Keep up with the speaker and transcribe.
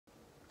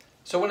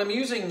So when I'm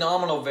using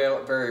nominal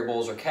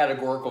variables or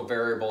categorical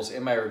variables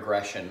in my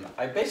regression,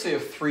 I basically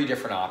have three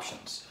different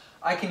options.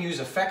 I can use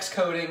effects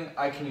coding,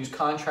 I can use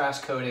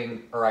contrast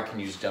coding, or I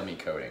can use dummy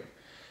coding.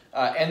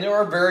 And there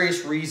are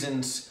various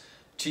reasons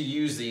to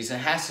use these,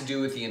 and it has to do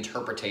with the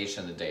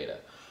interpretation of the data.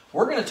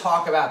 We're going to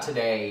talk about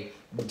today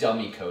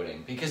dummy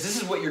coding, because this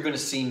is what you're going to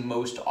see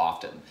most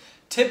often.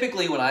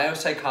 Typically, when IO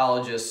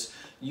psychologists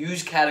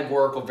use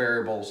categorical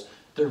variables,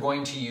 they're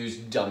going to use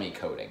dummy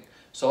coding.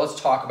 So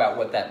let's talk about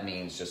what that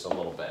means just a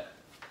little bit.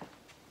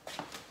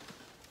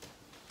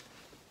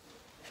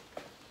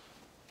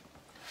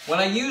 When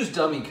I use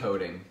dummy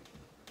coding,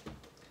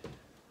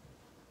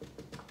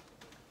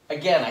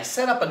 again, I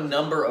set up a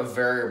number of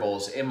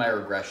variables in my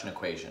regression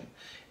equation.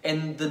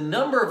 And the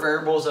number of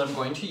variables that I'm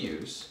going to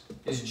use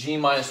is g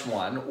minus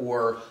 1,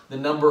 or the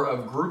number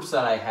of groups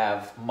that I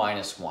have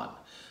minus 1.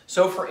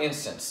 So for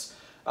instance,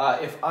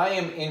 if I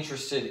am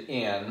interested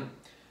in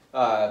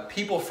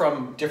people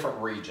from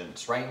different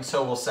regions, right? And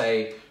so we'll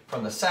say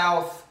from the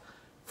South,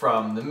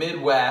 from the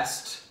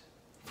Midwest,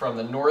 from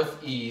the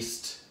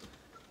Northeast,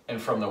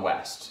 and from the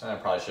West. And I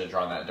probably should have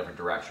drawn that in a different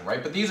direction,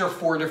 right? But these are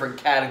four different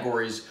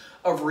categories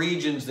of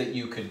regions that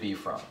you could be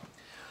from.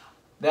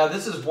 Now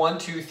this is 1,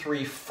 2,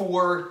 3,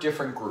 4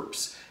 different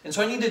groups. And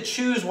so I need to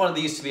choose one of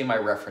these to be my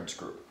reference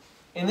group.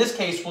 In this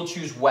case, we'll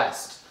choose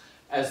West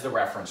as the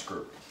reference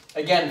group.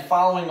 Again,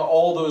 following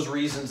all those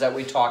reasons that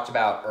we talked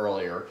about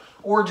earlier,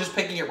 or just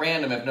picking at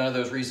random if none of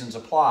those reasons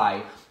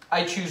apply,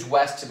 I choose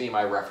West to be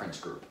my reference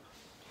group.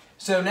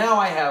 So now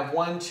I have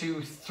 1,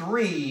 2,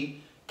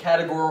 3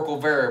 categorical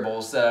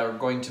variables that are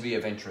going to be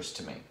of interest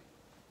to me.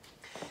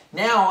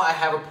 Now I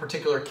have a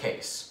particular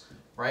case,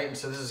 right? And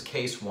so this is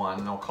case 1,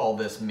 and I'll call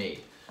this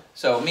me.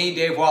 So me,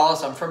 Dave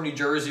Wallace, I'm from New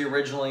Jersey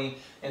originally,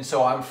 and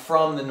so I'm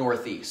from the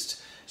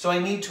Northeast. So I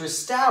need to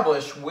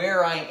establish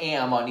where I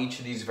am on each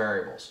of these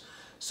variables.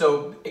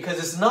 So, because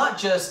it's not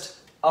just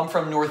I'm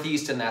from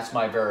Northeast and that's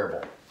my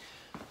variable.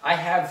 I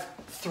have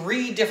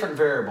 3 different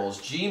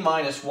variables, g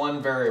minus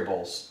 1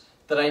 variables,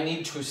 that I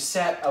need to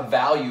set a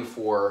value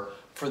for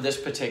this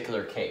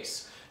particular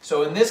case.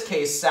 So in this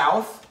case,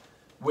 South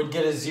would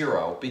get a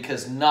 0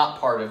 because not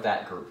part of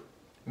that group.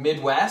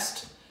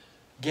 Midwest,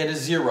 get a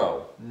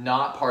 0,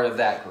 not part of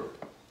that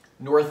group.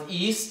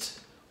 Northeast,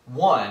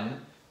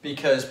 1,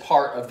 because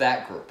part of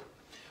that group.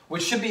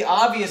 Which should be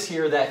obvious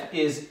here, that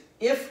is,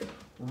 if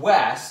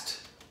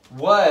West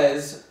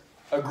was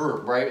a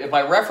group, right? If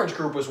my reference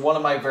group was one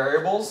of my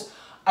variables,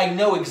 I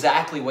know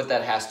exactly what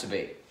that has to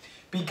be.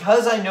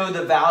 Because I know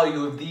the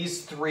value of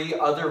these 3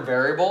 other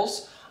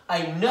variables,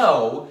 I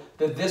know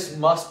that this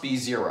must be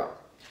 0.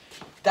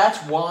 That's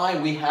why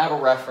we have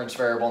a reference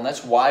variable, and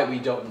that's why we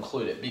don't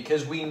include it,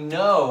 because we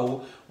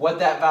know what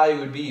that value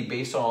would be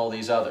based on all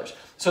these others.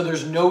 So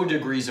there's no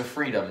degrees of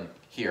freedom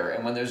here,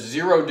 and when there's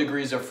 0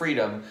 degrees of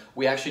freedom,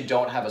 we actually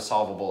don't have a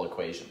solvable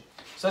equation.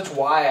 So that's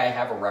why I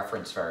have a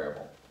reference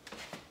variable,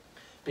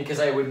 because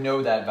I would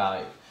know that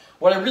value.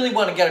 What I really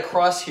want to get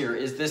across here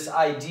is this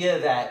idea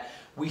that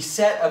we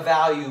set a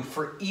value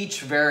for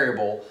each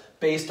variable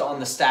based on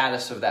the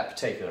status of that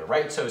particular,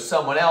 right? So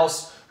someone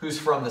else who's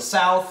from the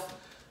South,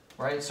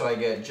 right? So I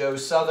get Joe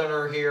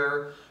Southerner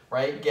here,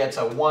 right? Gets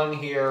a 1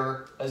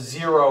 here, a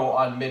 0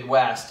 on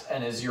Midwest,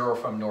 and a 0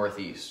 from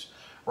Northeast,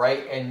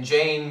 right? And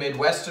Jane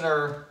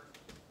Midwesterner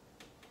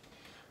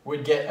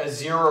would get a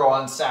 0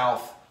 on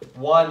South,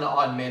 1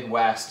 on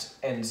Midwest,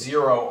 and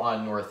 0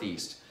 on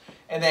Northeast.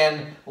 And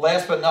then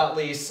last but not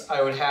least,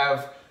 I would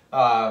have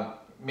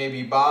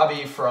maybe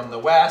Bobby from the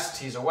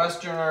West. He's a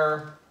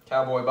Westerner.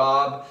 Cowboy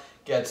Bob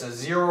gets a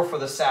 0 for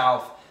the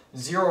South,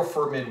 0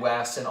 for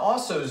Midwest, and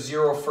also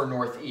 0 for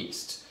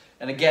Northeast.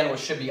 And again, what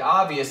should be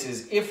obvious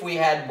is if we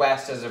had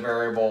West as a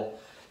variable,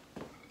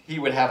 he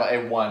would have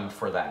a 1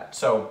 for that.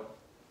 So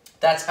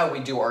that's how we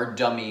do our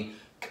dummy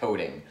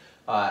coding.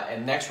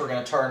 And next we're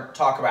going to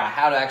talk about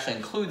how to actually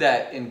include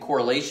that in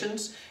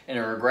correlations and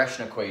in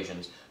regression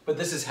equations. But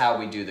this is how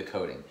we do the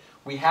coding.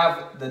 We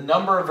have the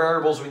number of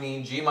variables we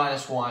need, g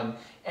minus 1,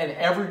 and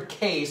every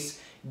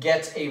case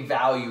gets a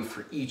value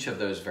for each of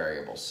those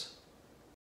variables.